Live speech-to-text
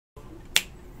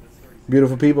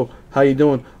Beautiful people, how you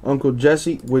doing? Uncle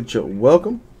Jesse with you.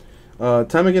 Welcome.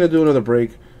 Time again to do another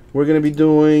break. We're going to be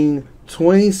doing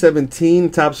 2017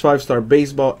 Topps 5-Star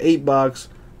Baseball 8-box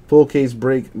full case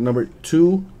break number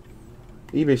 2.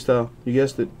 eBay style. You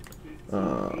guessed it.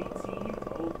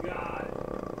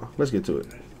 Let's get to it.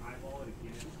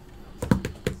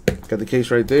 Got the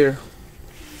case right there.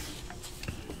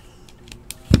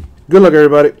 Good luck,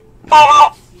 everybody.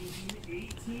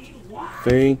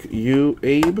 Thank you,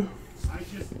 Abe.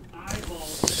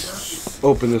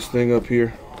 Open this thing up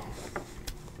here.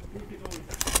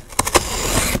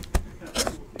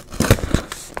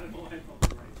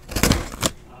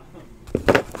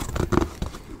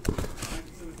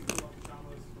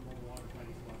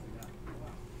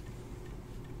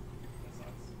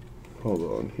 Hold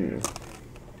on here.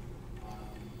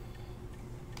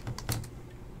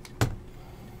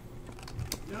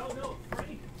 No,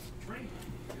 Frank. You're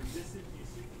missing. You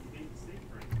made a mistake,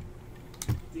 Frank.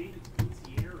 David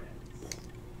Gutierrez.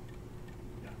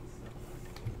 Got this stuff last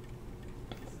time.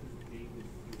 This is David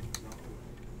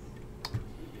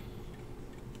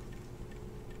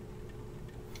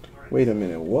Gutierrez. Wait a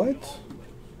minute, what?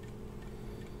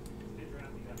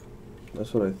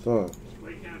 That's what I thought.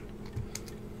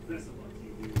 Best of luck to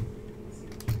you, dude.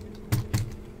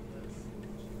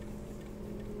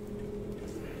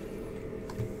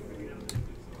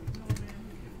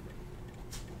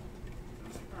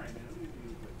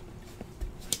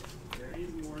 There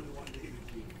is more than one David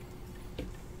G.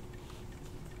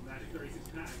 Magic 36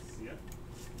 packs, yep.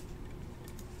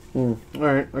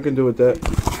 Alright, I can do with that.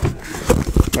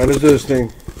 Alright, let's do this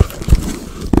thing.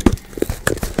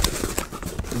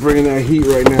 Bringing that heat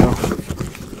right now.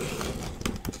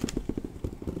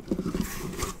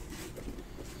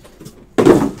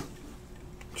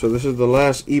 So this is the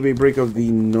last eBay break of the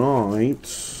night.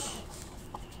 JB,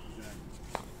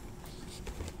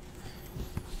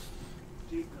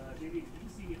 did you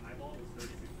see eyeball was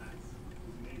 36 packs? It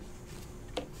was amazing.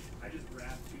 I just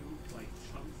grabbed 2 like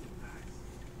chunks of packs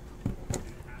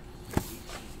and half.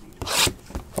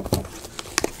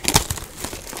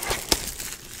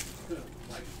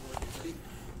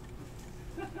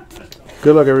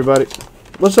 Good luck, everybody.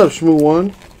 What's up,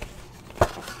 Shmoo1?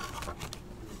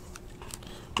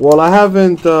 Well, I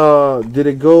haven't, did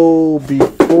it go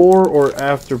before or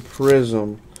after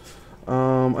Prism?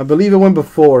 I believe it went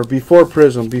before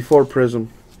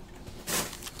Prism.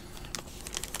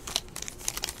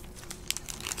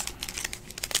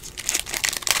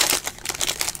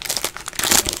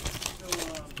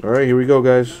 Alright, here we go,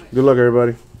 guys. Good luck,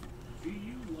 everybody.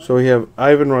 So we have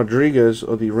Ivan Rodriguez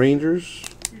of the Rangers.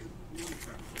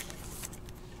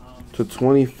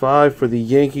 /25 for the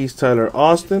Yankees, Tyler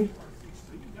Austin.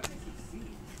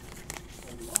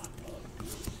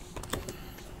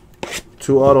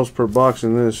 Two autos per box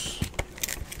in this.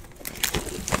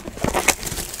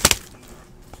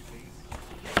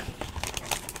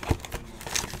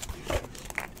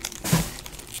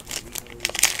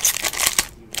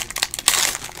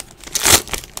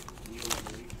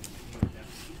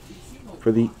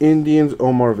 For the Indians,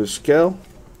 Omar Vizquel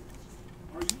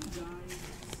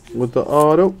with the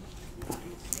auto.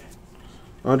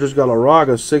 Andres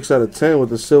Galarraga, 6/10 with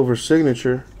the silver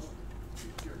signature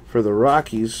for the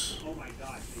Rockies.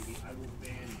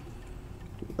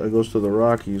 That goes to the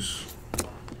Rockies.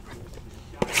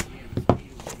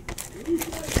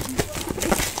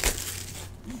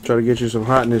 Try to get you some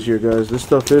hotness here, guys. This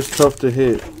stuff is tough to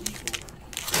hit.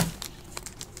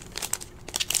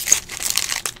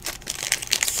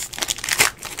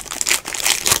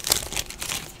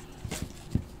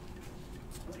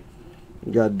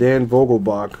 We got Dan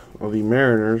Vogelbach of the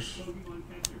Mariners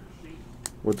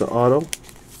with the auto.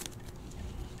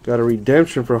 Got a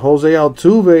redemption for Jose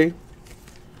Altuve.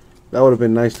 That would have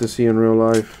been nice to see in real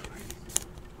life.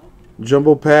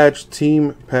 Jumbo patch,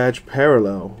 team patch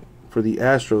parallel for the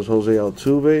Astros, Jose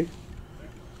Altuve.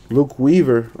 Luke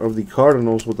Weaver of the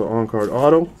Cardinals with the on-card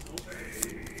auto.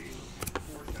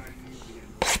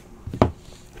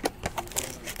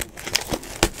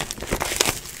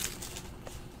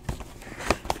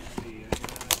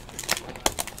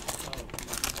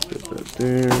 Get that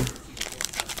there.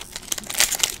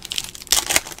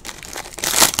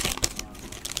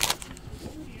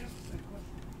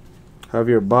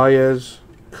 Javier Baez,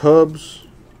 Cubs.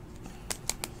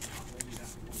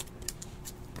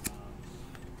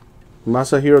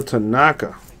 Masahiro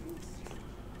Tanaka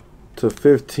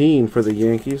 /15 for the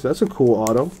Yankees. That's a cool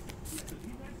auto.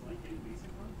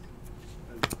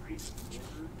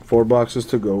 4 boxes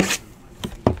to go.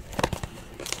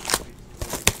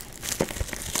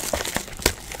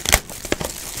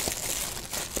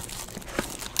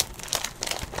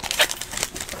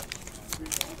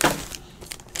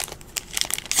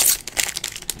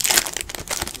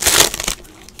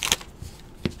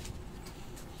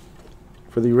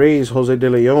 For the Rays, Jose De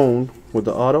Leon with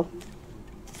the auto.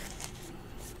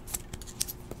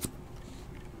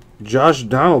 Josh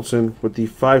Donaldson with the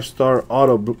 5-star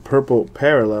auto purple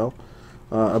parallel.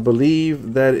 I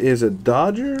believe that is a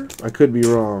Dodger. I could be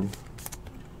wrong.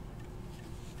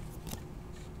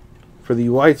 For the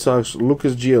White Sox,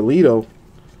 Lucas Giolito,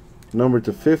 numbered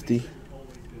to 50.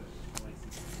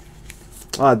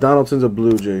 Donaldson's a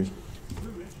Blue Jay.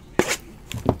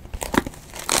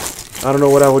 I don't know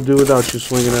what I would do without you,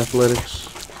 Swinging Athletics,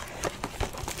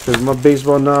 because my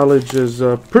baseball knowledge is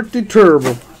pretty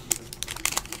terrible.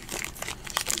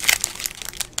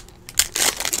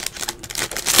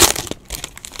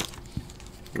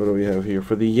 What do we have here?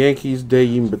 For the Yankees,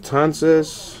 Dayin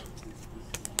Betances.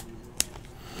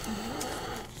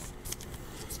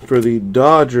 For the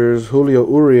Dodgers, Julio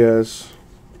Urias.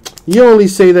 You only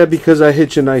say that because I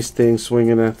hit you nice things,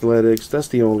 Swinging Athletics. That's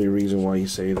the only reason why you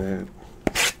say that.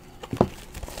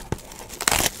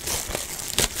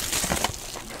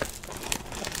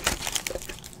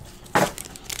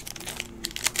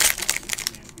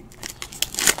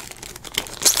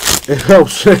 It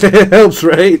helps. It helps,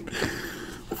 right?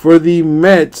 For the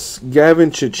Mets,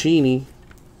 Gavin Cecchini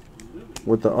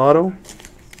with the auto.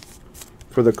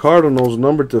 For the Cardinals,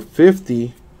 numbered to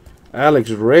 50,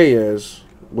 Alex Reyes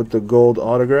with the gold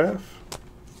autograph.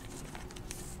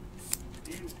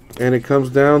 And it comes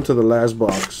down to the last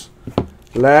box.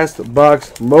 Last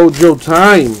box mojo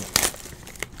time.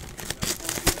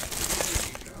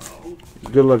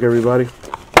 Good luck, everybody.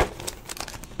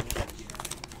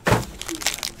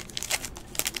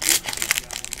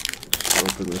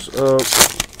 Open this up.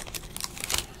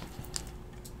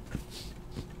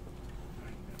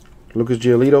 Lucas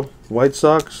Giolito, White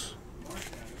Sox.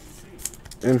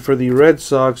 And for the Red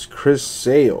Sox, Chris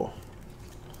Sale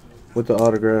with the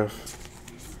autograph.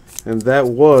 And that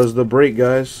was the break,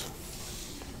 guys.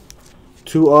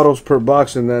 2 autos per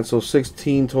box in that, so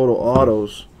 16 total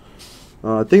autos.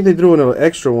 I think they threw in an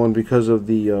extra one because of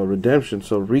the redemption.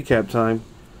 So recap time.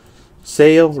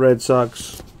 Sale, Red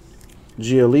Sox.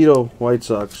 Giolito, White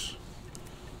Sox.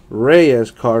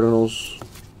 Reyes, Cardinals.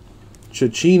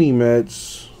 Cecchini,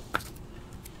 Mets.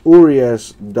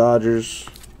 Urias, Dodgers.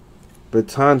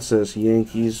 Betances,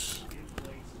 Yankees.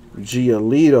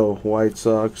 Giolito, White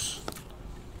Sox.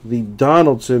 The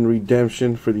Donaldson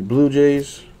redemption for the Blue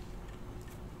Jays.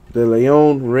 De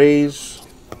Leon, Rays.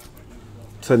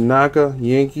 Tanaka,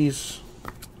 Yankees.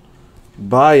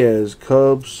 Baez,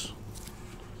 Cubs.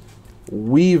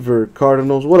 Weaver,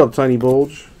 Cardinals. What up, Tiny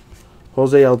Bulge?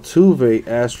 Jose Altuve,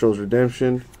 Astros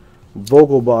redemption.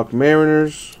 Vogelbach,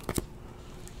 Mariners.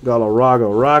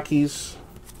 Galarraga, Rockies.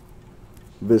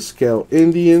 Vizquel,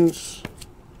 Indians.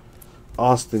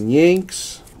 Austin,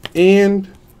 Yanks. And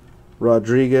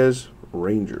Rodriguez,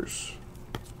 Rangers.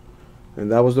 And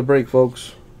that was the break,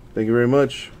 folks. Thank you very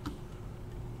much.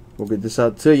 We'll get this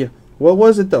out to you. What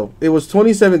was it, though? It was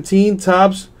 2017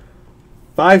 Topps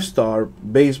 5-star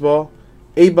baseball.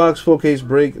 8-box full case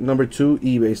break, number 2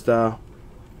 eBay style.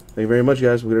 Thank you very much,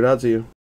 guys. We'll get it out to you.